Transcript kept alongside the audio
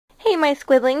Hey my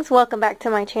Squidlings, welcome back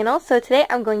to my channel. So today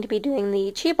I'm going to be doing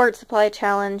the cheap art supply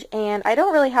challenge, and I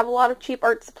don't really have a lot of cheap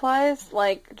art supplies,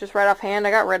 like just right offhand. I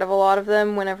got rid of a lot of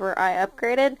them whenever I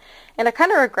upgraded, and I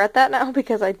kind of regret that now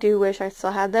because I do wish I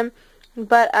still had them.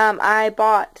 But I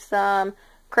bought some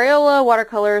Crayola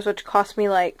Watercolors, which cost me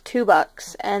like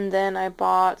 $2, and then I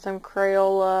bought some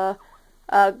Crayola,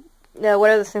 what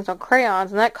are those things called, Crayons,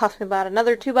 and that cost me about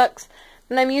another $2.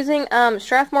 And I'm using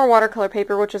Strathmore watercolor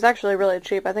paper, which is actually really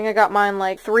cheap. I think I got mine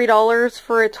like $3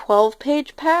 for a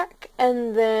 12-page pack.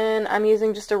 And then I'm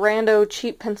using just a rando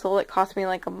cheap pencil that cost me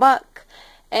like $1.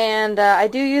 And I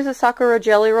do use a Sakura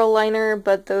jelly roll liner,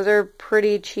 but those are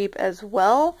pretty cheap as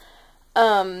well.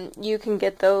 You can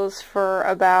get those for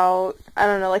about, I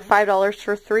don't know, like $5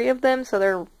 for 3 of them, so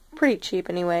they're pretty cheap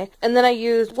anyway. And then I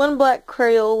used one black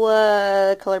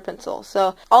Crayola color pencil.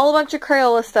 So all a bunch of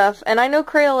Crayola stuff. And I know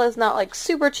Crayola is not like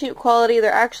super cheap quality.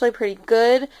 They're actually pretty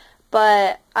good.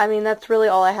 But I mean, that's really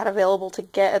all I had available to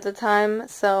get at the time.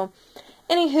 So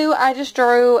anywho, I just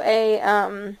drew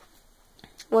a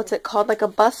what's it called? Like a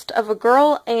bust of a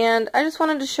girl. And I just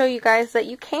wanted to show you guys that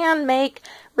you can make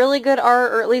really good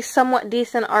art, or at least somewhat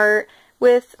decent art,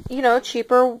 with, you know,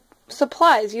 cheaper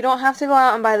supplies. You don't have to go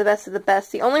out and buy the best of the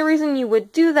best. The only reason you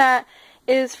would do that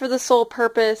is for the sole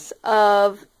purpose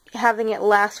of having it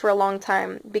last for a long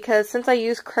time, because since I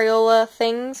use Crayola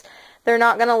things, they're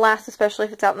not going to last, especially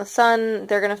if it's out in the sun.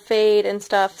 They're going to fade and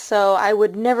stuff, so I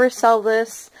would never sell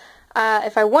this.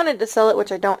 If I wanted to sell it,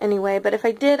 which I don't anyway, but if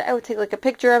I did, I would take like a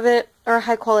picture of it or a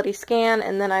high quality scan,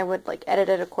 and then I would like edit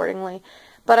it accordingly.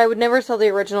 But I would never sell the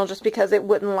original just because it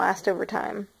wouldn't last over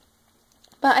time.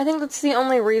 But I think that's the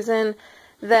only reason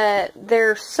that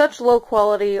they're such low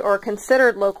quality, or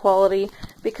considered low quality,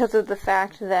 because of the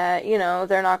fact that, you know,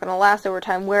 they're not going to last over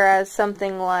time, whereas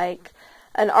something like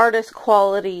an artist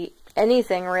quality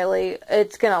anything really,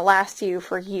 it's going to last you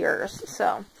for years.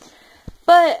 So,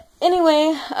 but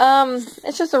anyway,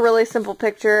 it's just a really simple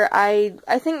picture. I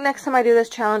think next time I do this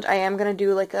challenge, I am going to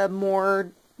do like a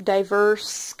more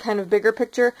diverse, kind of bigger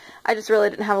picture. I just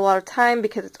really didn't have a lot of time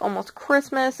because it's almost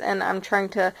Christmas, and I'm trying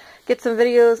to get some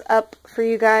videos up for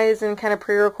you guys and kind of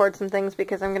pre-record some things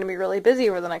because I'm going to be really busy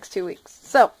over the next 2 weeks.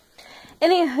 So,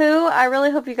 anywho, I really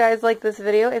hope you guys liked this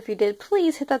video. If you did,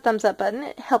 please hit that thumbs up button.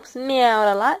 It helps me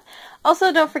out a lot.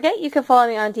 Also, don't forget, you can follow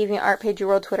me on DeviantArt,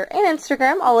 Pageworld, Twitter, and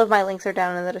Instagram. All of my links are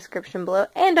down in the description below.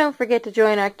 And don't forget to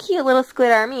join our cute little squid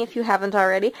army if you haven't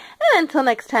already. And until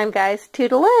next time, guys,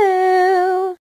 toodaloo!